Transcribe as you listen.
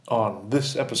on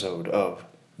this episode of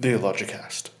the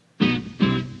Illogicast.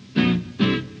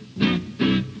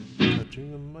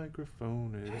 Touching the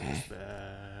microphone is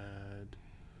bad.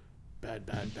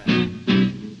 Bad.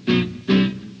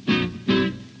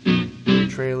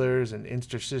 Trailers and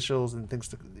interstitials and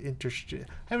things. I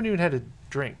haven't even had a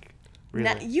drink. Really.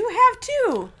 Now, you have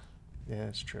too. Yeah,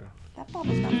 it's true. That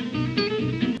bottle's not.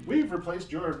 We've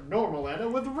replaced your normal Anna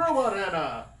with Robot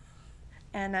Anna.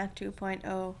 Anna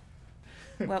 2.0.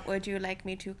 What would you like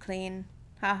me to clean?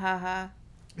 Ha ha ha.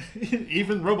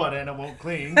 Even Robot Anna won't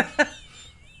clean.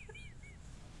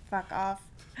 Fuck off.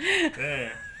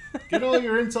 There. Get all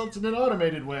your insults in an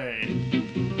automated way.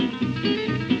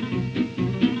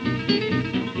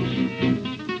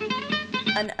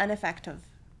 Unaffective.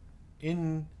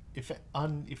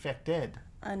 Unaffected.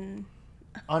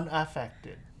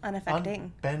 Unaffected.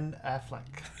 Unaffecting. Ben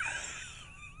Affleck.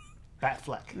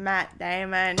 Batfleck. Matt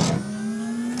Damon.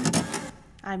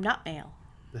 I'm not male.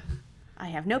 I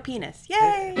have no penis.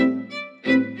 Yay!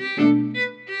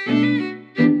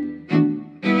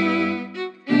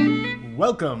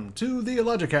 Welcome to the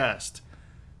Illogicast.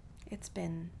 It's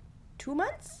been 2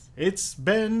 months? It's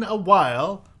been a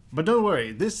while, but don't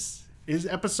worry. This is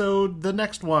the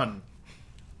next one.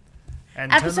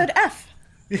 And Episode F.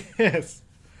 Yes.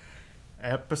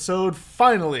 Episode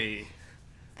finally.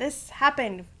 This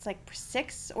happened. It's like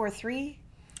 6 or 3.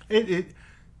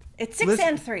 It's 6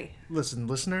 and 3. Listen,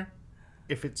 listener.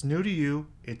 If it's new to you,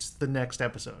 it's the next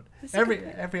episode. Every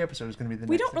episode is going to be the next.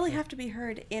 We don't really have to be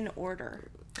heard in order.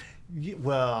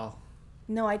 Well.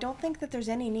 No, I don't think that there's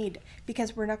any need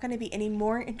because we're not going to be any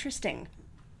more interesting.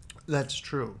 That's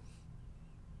true.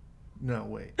 No,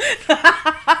 wait.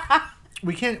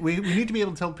 We can't. We need to be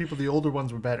able to tell people the older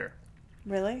ones were better.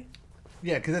 Really?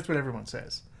 Yeah, because that's what everyone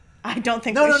says. I don't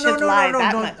think we should lie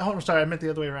that much. Oh, I'm sorry. I meant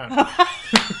the other way around.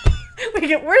 We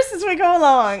get worse as we go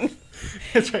along.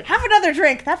 That's right. Have another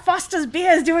drink. That Foster's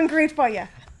beer is doing great for you.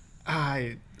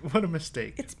 What a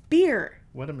mistake. It's beer.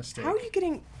 What a mistake. How are you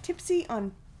getting tipsy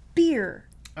on beer?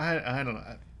 I don't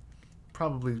know.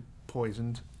 Probably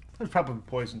poisoned. I'm probably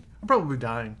poisoned. I'm probably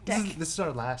dying. This is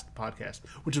our last podcast,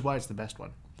 which is why it's the best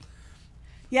one.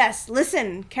 Yes,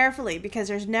 listen carefully because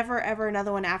there's never ever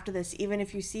another one after this, even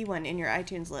if you see one in your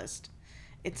iTunes list.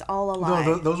 It's all a lie.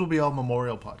 No, those will be all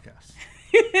memorial podcasts.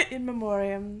 In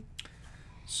memoriam.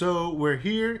 So we're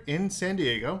here in San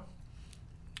Diego.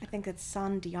 I think it's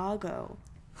San Diego.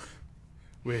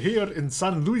 We're here in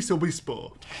San Luis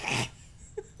Obispo.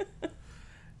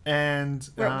 And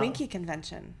we're at Winky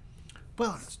Convention.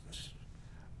 Well,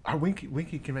 our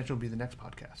Winky Convention will be the next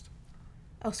podcast.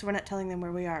 Oh, so we're not telling them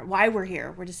where we are. Why we're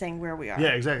here. We're just saying where we are. Yeah,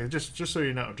 exactly. Just so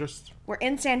you know. We're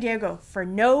in San Diego for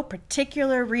no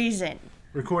particular reason.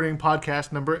 Recording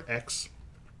podcast number X.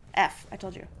 F, I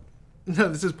told you. No,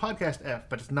 this is podcast F,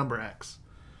 but it's number X.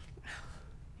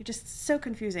 You're just so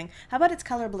confusing. How about it's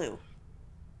color blue?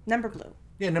 Number blue.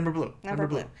 Yeah, number blue. Number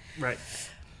blue. Right.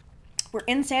 We're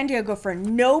in San Diego for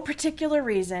no particular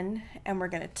reason, and we're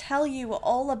going to tell you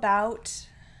all about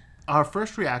our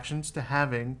first reactions to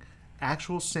having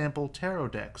actual sample tarot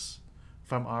decks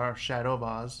from our Shadow of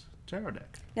Oz tarot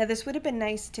deck. Now, this would have been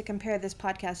nice to compare this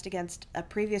podcast against a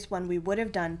previous one we would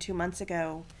have done 2 months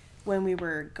ago when we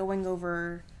were going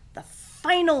over the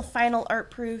final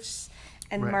art proofs,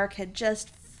 and right. Mark had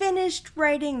just finished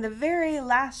writing the very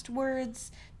last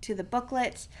words to the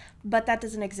booklet, but that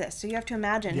doesn't exist. So you have to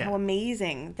imagine how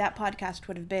amazing that podcast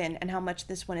would have been and how much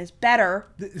this one is better.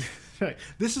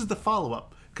 This is the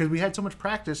follow-up, because we had so much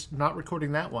practice not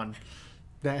recording that one.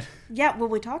 Yeah, well,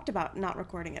 we talked about not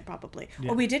recording it probably.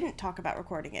 Yeah. Or we didn't talk about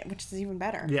recording it, which is even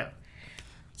better. Yeah.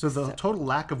 So the total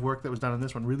lack of work that was done on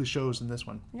this one really shows in this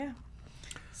one. Yeah.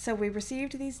 So we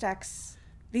received these decks.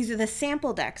 These are the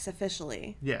sample decks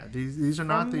officially. Yeah, these are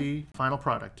not the final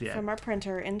product yet. From our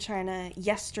printer in China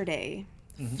yesterday.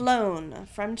 Mm-hmm. Flown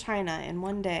from China in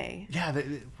one day. Yeah,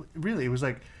 really, it was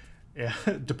like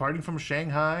departing from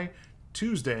Shanghai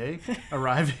Tuesday,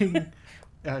 arriving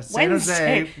San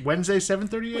Jose Wednesday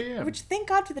 7:30 a.m. Which thank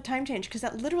God for the time change, because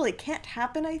that literally can't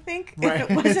happen, I think, right. if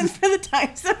it wasn't for the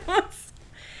time zones.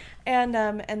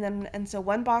 And so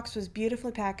one box was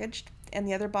beautifully packaged, and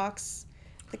the other box,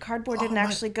 the cardboard didn't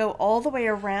actually go all the way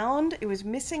around. It was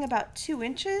missing about 2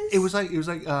 inches. It was like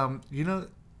you know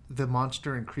the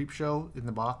monster in Creepshow in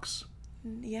the box?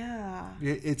 Yeah.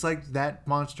 It's like that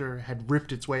monster had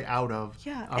ripped its way out of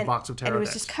a box of tarot decks. And it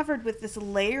was just covered with this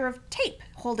layer of tape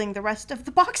holding the rest of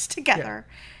the box together.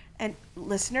 Yeah. And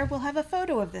listener, we'll have a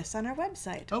photo of this on our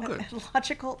website. Oh, good.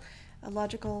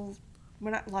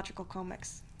 We're not logical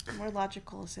comics. We're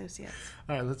logical associates.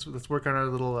 All right, let's work on our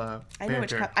little I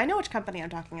know which company I'm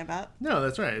talking about. No,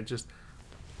 that's right. It just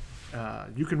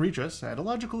You can reach us at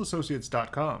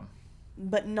illogicalassociates.com.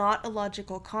 But not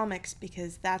Illogical Comics,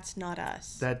 because that's not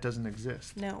us. That doesn't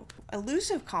exist. No.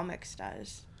 Elusive Comics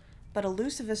does. But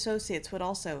Elusive Associates would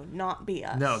also not be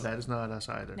us. No, that is not us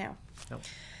either. No. Nope.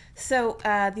 So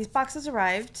these boxes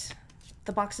arrived.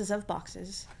 The boxes of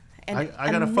boxes. And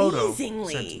I got a photo sent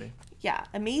to me. Yeah,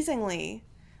 amazingly,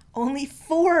 only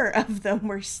 4 of them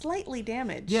were slightly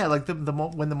damaged. Yeah, like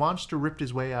when the monster ripped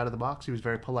his way out of the box, he was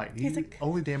very polite. He's like,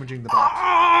 only damaging the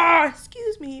box.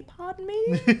 Excuse me, pardon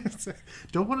me.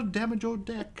 Don't want to damage your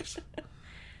decks.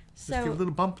 Just give a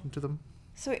little bump into them.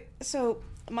 So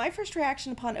my first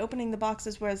reaction upon opening the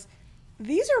boxes was,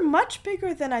 these are much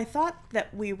bigger than I thought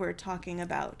that we were talking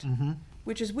about. Mm-hmm.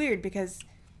 Which is weird, because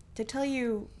to tell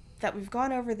you that we've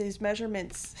gone over these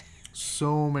measurements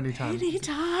so many times.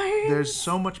 There's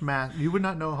so much math. You would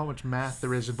not know how much math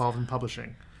there is involved in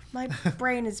publishing. My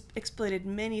brain has exploded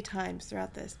many times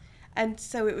throughout this. And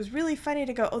so it was really funny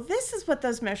to go, oh, this is what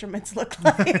those measurements look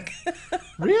like.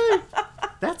 Really?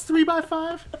 That's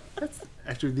 3x5?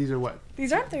 Actually, these are what?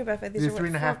 These aren't 3x5. These are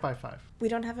 3.5 by 5. We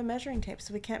don't have a measuring tape,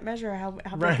 so we can't measure how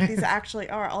big right. these actually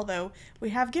are. Although we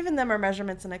have given them our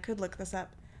measurements, and I could look this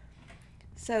up.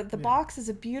 So the box is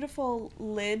a beautiful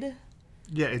lid.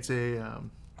 Yeah, it's a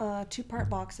 2-part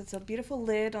box. It's a beautiful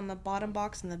lid on the bottom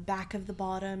box, and the back of the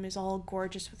bottom is all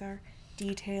gorgeous with our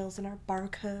details and our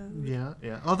barcode.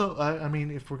 Yeah. Although, I mean,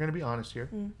 if we're going to be honest here,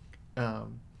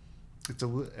 it's a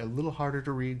little harder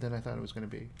to read than I thought it was going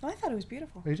to be. Oh, I thought it was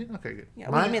beautiful. Oh, you did? Okay, good.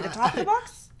 Yeah, you mean the top of the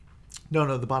box? No,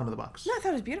 the bottom of the box. No, I thought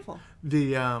it was beautiful.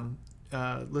 The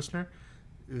listener,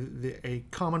 a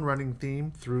common running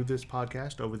theme through this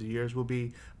podcast over the years will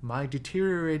be my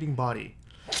deteriorating body.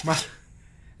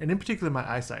 And in particular, my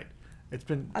eyesight. It's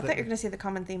been. I thought you were going to say the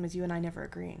common theme is you and I never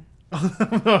agreeing.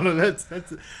 No, that's.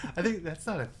 I think that's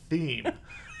not a theme.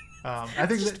 I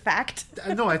think just fact.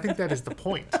 No, I think that is the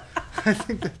point. I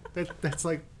think that's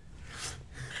like.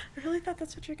 I really thought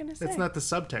that's what you were going to say. That's not the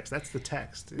subtext. That's the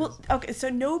text. Well, okay, so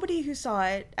nobody who saw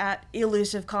it at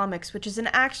Elusive Comics, which is an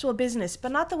actual business,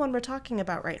 but not the one we're talking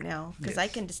about right now, because I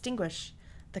can distinguish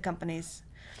the companies.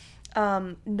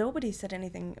 Nobody said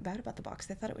anything bad about the box.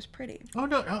 They thought it was pretty. Oh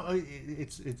no, it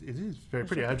is very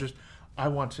pretty. I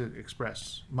want to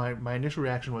express my initial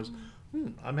reaction was,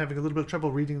 I'm having a little bit of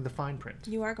trouble reading the fine print.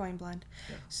 You are going blind.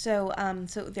 Yeah.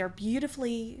 So they're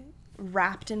beautifully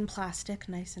wrapped in plastic,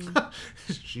 nice and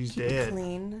she's dead.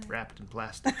 Clean. Wrapped in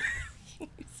plastic. You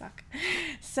suck.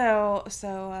 So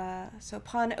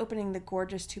upon opening the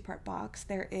gorgeous 2-part box,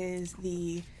 there is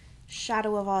the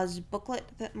Shadow of Oz booklet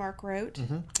that Mark wrote,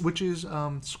 which is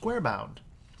square bound,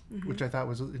 which I thought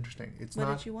was interesting.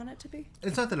 What did you want it to be?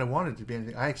 It's not that I wanted it to be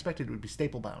anything. I expected it would be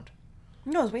staple bound.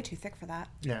 No, it was way too thick for that.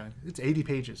 Yeah, it's 80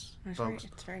 pages, folks.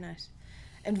 It's very nice,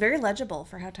 and very legible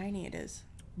for how tiny it is.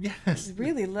 Yes, it's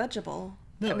really legible.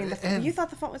 No, I mean, you thought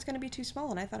the font was going to be too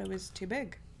small, and I thought it was too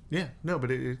big. Yeah, no, but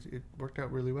it worked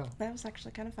out really well. That was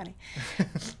actually kind of funny.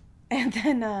 And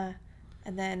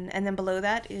then below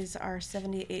that is our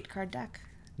 78 card deck.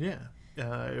 Yeah.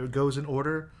 It goes in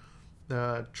order.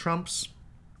 Trumps,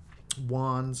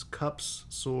 wands, cups,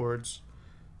 swords,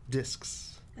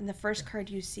 discs. And the first card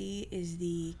you see is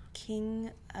the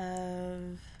King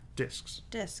of Discs.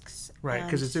 Right,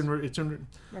 because it's in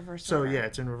reverse so, order. yeah,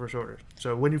 it's in reverse order.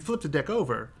 So when you flip the deck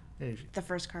over... The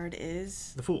first card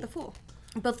is... The Fool.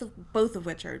 Both of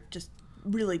which are just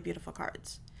really beautiful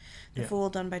cards. The Fool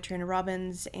done by Trina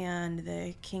Robbins, and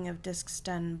the King of Discs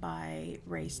done by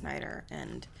Ray Snyder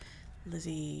and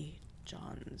Lizzie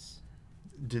Johns.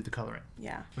 Did the coloring.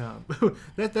 Yeah.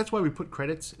 That's why we put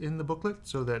credits in the booklet,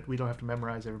 so that we don't have to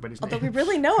memorize everybody's name. Although we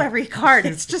really know every card.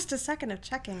 It's just a second of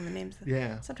checking the names.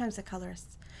 Yeah. Sometimes the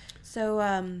colorists. So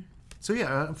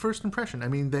first impression. I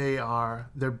mean,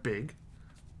 they're big.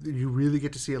 You really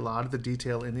get to see a lot of the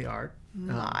detail in the art.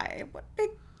 What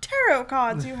big tarot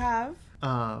cards you have.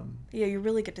 Yeah, you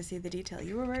really get to see the detail.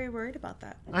 You were very worried about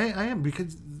that. I am,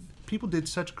 because people did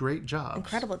such great jobs.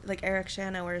 Incredible. Like Eric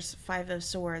Shanower's 5 of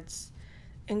Swords.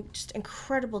 And just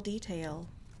incredible detail.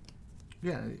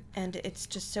 Yeah. And it's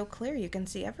just so clear. You can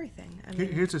see everything. I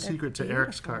mean, here's a secret to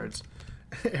Eric's cards.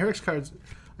 Eric's cards,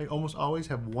 I almost always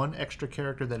have one extra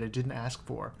character that I didn't ask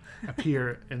for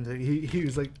appear. And he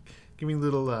was like giving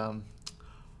little,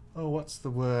 what's the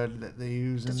word that they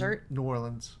use Dessert? in New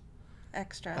Orleans?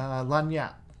 Extra.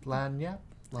 Lagniappe.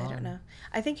 I don't know.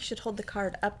 I think you should hold the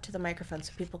card up to the microphone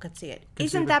so people could see it.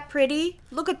 Isn't that pretty?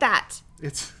 Look at that.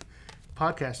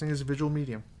 Podcasting is a visual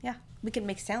medium. Yeah. We can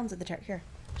make sounds of the tarot. Here.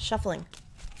 Shuffling.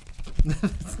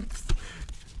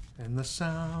 And the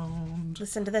sound.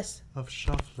 Listen to this. Of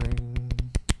shuffling.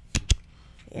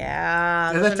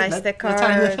 Yeah, those are nice thick cards.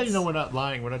 That's how you know we're not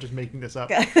lying. We're not just making this up.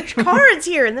 There's cards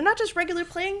here, and they're not just regular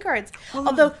playing cards.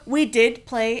 Although we did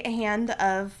play a hand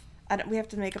of... we have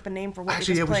to make up a name for what we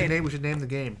just played. We should name the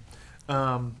game.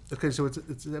 Okay, so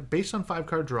it's based on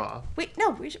 5-card draw.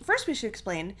 First we should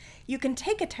explain. You can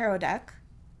take a tarot deck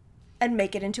and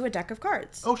make it into a deck of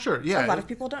cards. Oh, sure, yeah. A lot of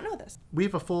people don't know this. We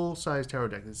have a full-size tarot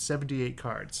deck. It's 78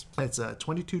 cards. It's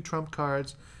 22 trump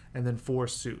cards and then 4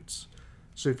 suits.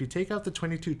 So if you take out the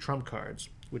 22 trump cards,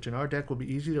 which in our deck will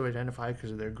be easy to identify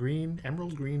because of their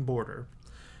emerald green border,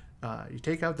 you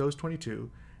take out those 22,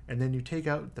 and then you take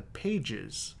out the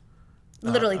pages.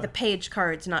 Literally the page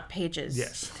cards, not pages.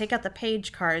 Yes. Take out the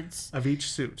page cards. Of each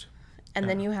suit. And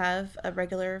then you have a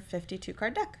regular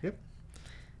 52-card deck. Yep.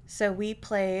 So we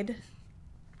played...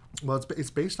 Well, it's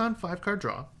based on 5-card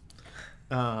draw.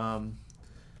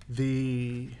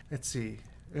 Let's see.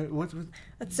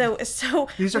 So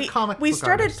these are comic book we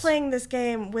started artists. Playing this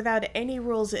game without any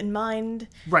rules in mind.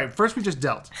 Right. First we just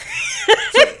dealt.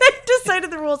 Decided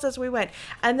the rules as we went.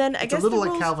 And then I guess it's a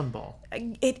little like Calvin Ball.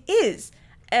 It is.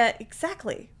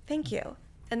 Exactly. Thank you.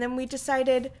 And then we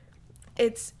decided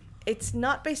it's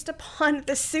not based upon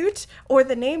the suit or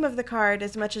the name of the card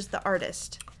as much as the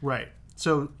artist. Right.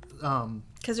 So...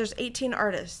 Because there's 18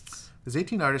 artists. There's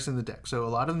 18 artists in the deck, so a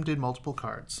lot of them did multiple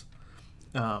cards.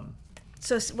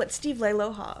 So what, Steve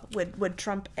Leloha would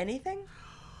trump anything?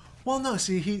 Well, no.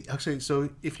 See, so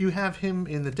if you have him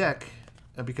in the deck,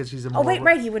 because he's a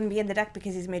right, he wouldn't be in the deck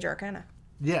because he's Major Arcana.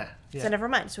 Yeah. So never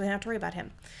mind. So we don't have to worry about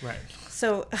him. Right.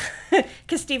 So,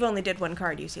 because Steve only did one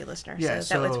card, you see, listener. Yeah,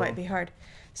 so that might be hard.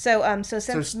 So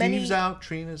since Steve's out,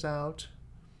 Trina's out.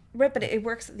 Right, but it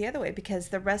works the other way because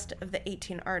the rest of the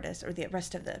 18 artists, or the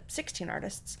rest of the 16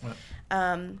 artists,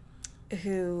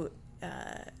 who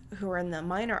are in the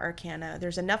minor arcana,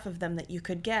 there's enough of them that you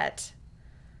could get,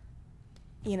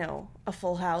 a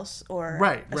full house or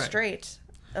a straight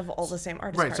of all the same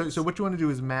artist cards. Right, so what you want to do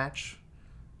is match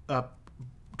up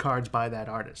cards by that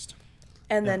artist.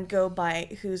 And then go by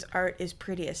whose art is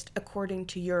prettiest according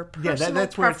to your personal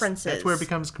preferences. That's where it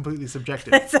becomes completely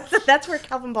subjective. That's where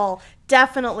Calvin Ball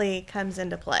definitely comes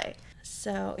into play.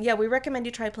 So, yeah, we recommend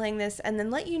you try playing this and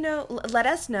then let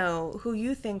us know who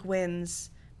you think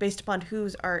wins based upon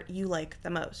whose art you like the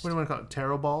most. What do you want to call it?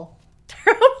 Tarot Ball?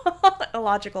 Tarot Ball.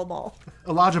 Illogical Ball.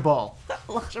 Elijah Ball.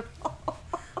 Elijah Ball.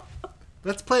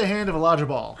 Let's play a hand of Elijah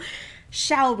Ball.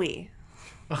 Shall we?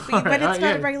 But it's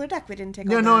not a regular deck. We didn't take.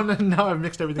 No. I've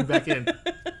mixed everything back in.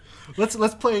 Let's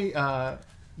play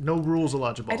no rules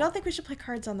Elijah Ball. I don't think we should play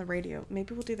cards on the radio.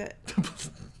 Maybe we'll do that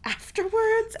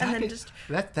afterwards, and then just.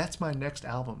 That's my next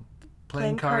album.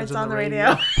 Playing cards on the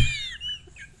radio.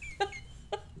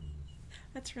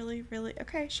 That's really, really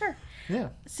okay. Sure.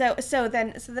 Yeah. So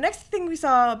the next thing we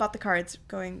saw about the cards,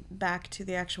 going back to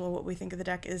the actual what we think of the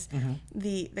deck, is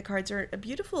the cards are a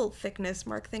beautiful thickness.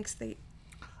 Mark thinks they.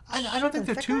 I don't think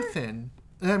they're too thin.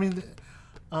 I mean,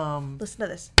 listen to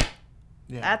this.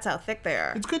 Yeah, that's how thick they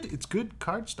are. It's good. It's good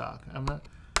card stock. I'm not.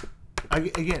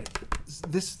 Again,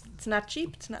 this. It's not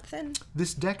cheap. It's not thin.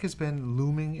 This deck has been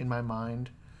looming in my mind,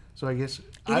 so I guess it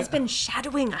has been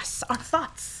shadowing us, our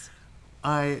thoughts.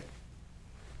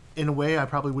 In a way, I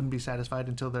probably wouldn't be satisfied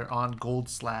until they're on gold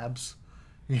slabs.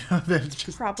 That's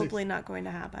just probably not going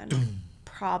to happen.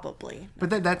 Probably. But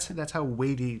that's how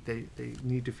weighty they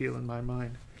need to feel in my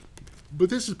mind. But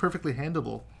this is perfectly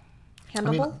handleable.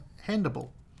 Handleable? Handleable.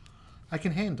 I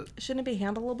can handle it. Shouldn't it be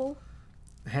handleable?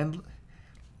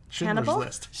 Schindler's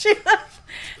List.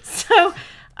 So,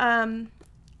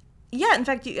 yeah, in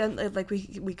fact,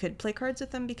 we could play cards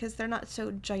with them because they're not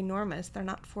so ginormous. They're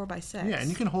not 4x6. Yeah, and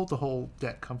you can hold the whole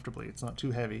deck comfortably. It's not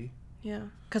too heavy. Yeah,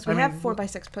 because we have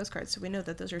 4x6 postcards, so we know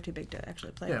that those are too big to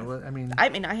actually play with. Yeah, well, I mean,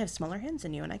 I have smaller hands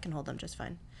than you, and I can hold them just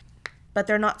fine. But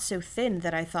they're not so thin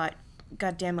that I thought,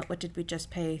 God damn it, what did we just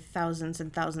pay thousands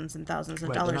and thousands and thousands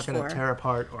of dollars for? They're not going to tear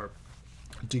apart or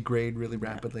degrade really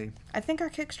rapidly. Yeah. I think our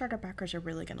Kickstarter backers are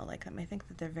really going to like them. I think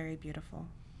that they're very beautiful.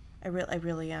 I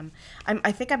really am.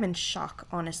 I think I'm in shock,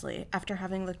 honestly, after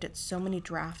having looked at so many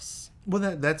drafts.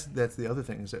 Well, that's the other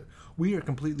thing, is that we are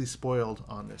completely spoiled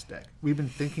on this deck. We've been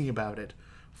thinking about it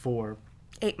for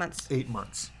 8 months. 8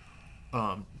 months,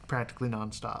 practically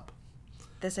nonstop.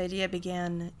 This idea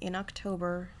began in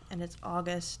October, and it's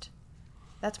August.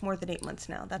 That's more than 8 months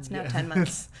now. That's now 10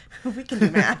 months. We can do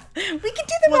math. We can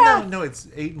do the math. No, it's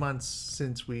 8 months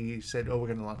since we said, we're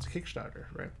going to launch a Kickstarter,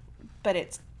 right? But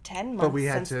it's 10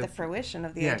 months since the fruition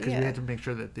of the idea. Yeah, because we had to make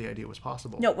sure that the idea was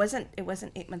possible. No, it wasn't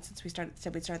 8 months since we'd start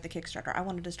the Kickstarter. I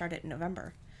wanted to start it in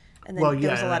November. And then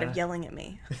there was a lot of yelling at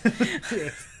me.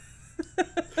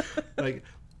 Like,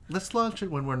 let's launch it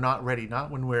when we're not ready,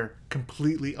 not when we're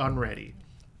completely unready.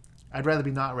 I'd rather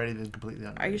be not ready than completely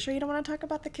unready. Are you sure you don't want to talk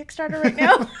about the Kickstarter right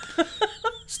now?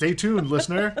 Stay tuned,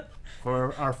 listener,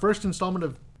 for our first installment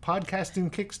of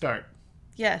Podcasting Kickstart.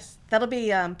 Yes, that'll be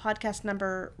podcast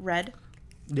number red.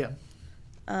 Yeah.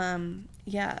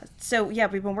 Yeah. So, yeah,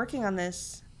 we've been working on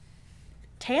this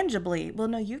tangibly. Well,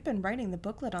 no, you've been writing the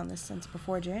booklet on this since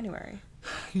before January.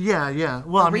 Yeah.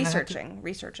 Well, researching.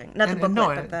 Not the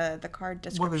booklet, but the card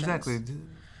descriptions. Well, exactly.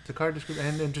 The card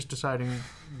description, and just deciding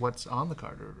what's on the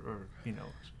card, or you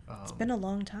know. It's been a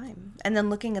long time. And then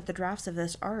looking at the drafts of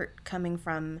this art coming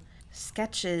from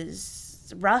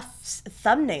sketches, rough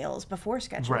thumbnails before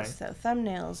sketches. Right. So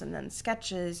thumbnails and then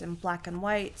sketches and black and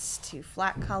whites to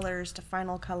flat colors to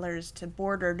final colors to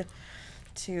bordered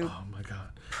to oh my god,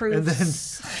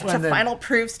 proofs final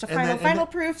proofs to final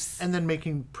proofs. And then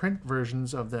making print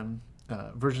versions of them.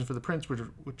 Versions for the prints,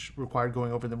 which required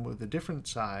going over them with a different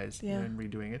size and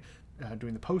redoing it.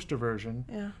 Doing the poster version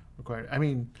required. I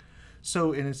mean,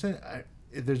 so in a sense,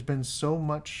 there's been so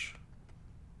much.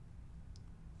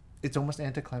 It's almost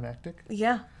anticlimactic.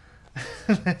 Yeah.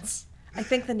 I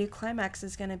think the new climax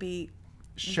is going to be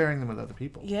sharing them with other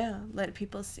people. Yeah,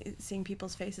 seeing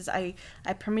people's faces. I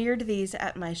premiered these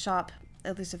at my shop,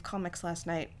 Elusive Comics, last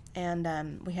night. And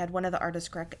we had one of the artists,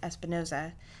 Greg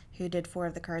Espinoza, who did 4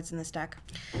 of the cards in this deck.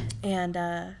 And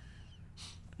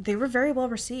they were very well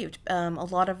received. A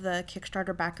lot of the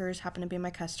Kickstarter backers happen to be my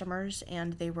customers,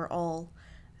 and they were all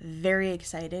very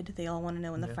excited. They all want to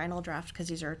know when the final draft, because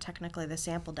these are technically the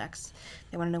sample decks.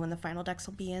 They want to know when the final decks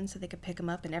will be in so they could pick them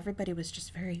up. And everybody was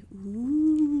just very,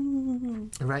 ooh.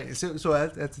 Right. So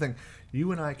that's the thing.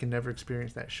 You and I can never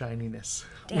experience that shininess.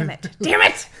 Damn it.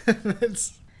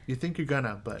 You think you're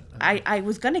gonna, but... I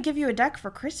was going to give you a deck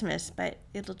for Christmas, but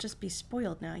it'll just be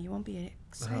spoiled now. You won't be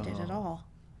excited at all.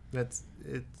 It's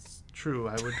true.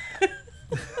 I would...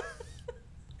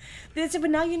 But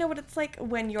now you know what it's like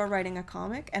when you're writing a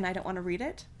comic and I don't want to read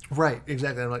it. Right,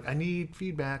 exactly. I'm like, I need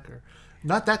feedback, or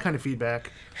not that kind of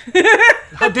feedback.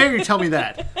 How dare you tell me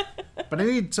that? But I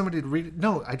need somebody to read it.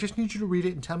 No, I just need you to read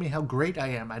it and tell me how great I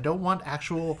am. I don't want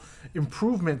actual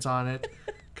improvements on it.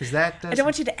 I don't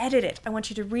want you to edit it. I want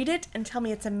you to read it and tell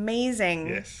me it's amazing.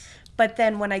 Yes. But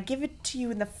then when I give it to you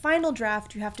in the final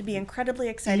draft, you have to be incredibly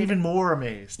excited. Even more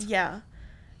amazed. Yeah.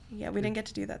 Yeah, we didn't get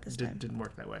to do that this time. Didn't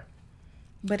work that way.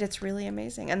 But it's really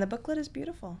amazing. And the booklet is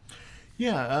beautiful.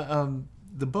 Yeah.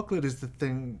 The booklet is the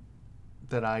thing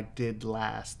that I did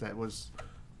last that was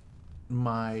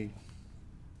my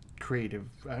creative.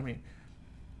 I mean,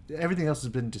 everything else has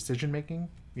been decision-making.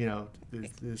 You know,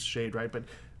 this shade, right? But...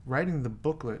 writing the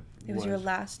booklet was your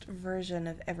last version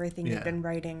of everything you've been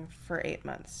writing for 8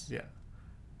 months. Yeah.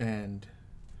 And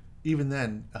even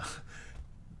then,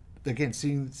 again,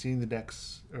 seeing the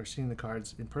decks or seeing the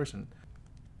cards in person,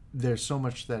 there's so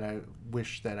much that I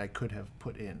wish that I could have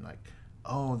put in. Like,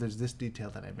 oh, there's this detail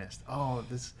that I missed. Oh,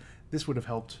 this would have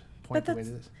helped point the way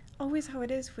to this. Always how it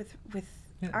is with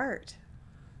art.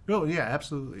 Oh, yeah,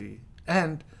 absolutely.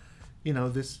 And, you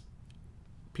know,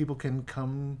 people can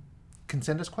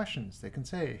send us questions. They can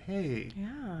say, hey,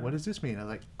 what does this mean? I'm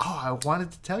like, oh, I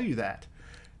wanted to tell you that.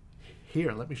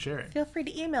 Here, let me share it. Feel free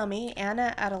to email me,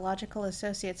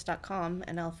 anna@illogicalassociates.com,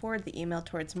 and I'll forward the email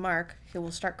towards Mark, who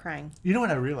will start crying. You know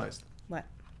what I realized? What?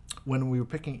 When we were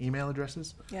picking email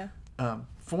addresses? Yeah.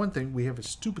 For one thing, we have a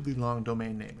stupidly long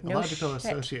domain name. No Illogical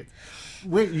shit. Associates.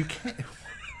 Wait, you can't...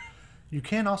 You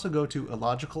can also go to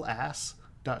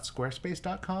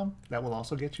illogicalass.squarespace.com. That will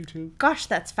also get you to... Gosh,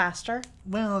 that's faster.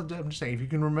 Well, I'm just saying, if you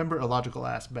can remember Illogical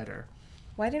Ass better.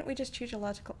 Why didn't we just choose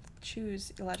illogical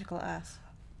ass?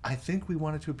 I think we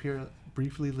wanted to appear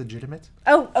briefly legitimate.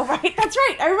 Oh, right. That's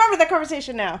right. I remember that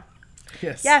conversation now.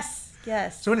 Yes.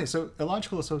 Yes. So anyway,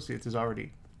 Illogical Associates is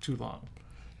already too long.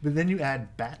 But then you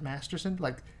add Bat Masterson,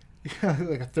 like a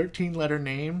 13-letter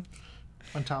name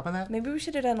on top of that. Maybe we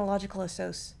should have done illogical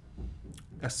assoc.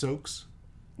 Assocs?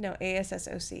 No,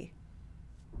 ASSOC.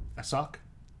 A sock?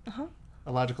 Uh-huh.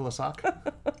 Illogical a sock?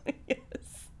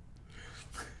 Yes.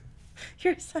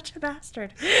 You're such a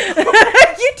bastard.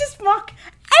 You just mock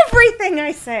everything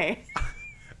I say.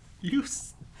 You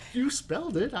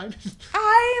spelled it.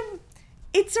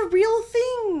 It's a real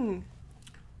thing.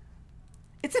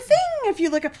 It's a thing if you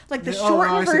look up, like the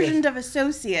shortened version of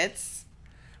associates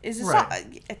is a sock.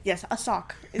 Yes, a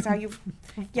sock is how you,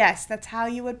 yes, that's how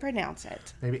you would pronounce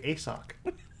it. Maybe a sock.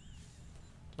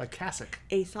 Like cassock.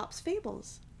 Aesop's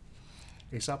Fables.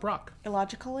 Aesop Rock.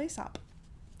 Illogical Aesop.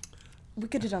 We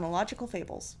could have done Illogical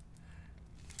Fables.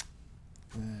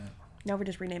 Yeah. Now we're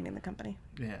just renaming the company.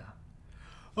 Yeah.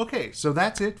 Okay, so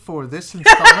that's it for this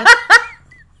installment.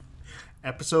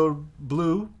 Episode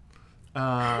Blue.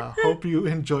 Hope you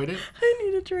enjoyed it. I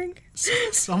needed a drink.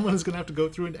 Someone is going to have to go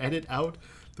through and edit out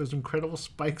those incredible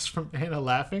spikes from Anna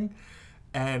laughing.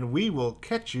 And we will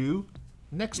catch you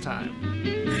next time.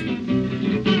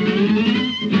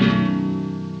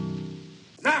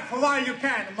 Laugh for while you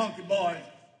can, monkey boy.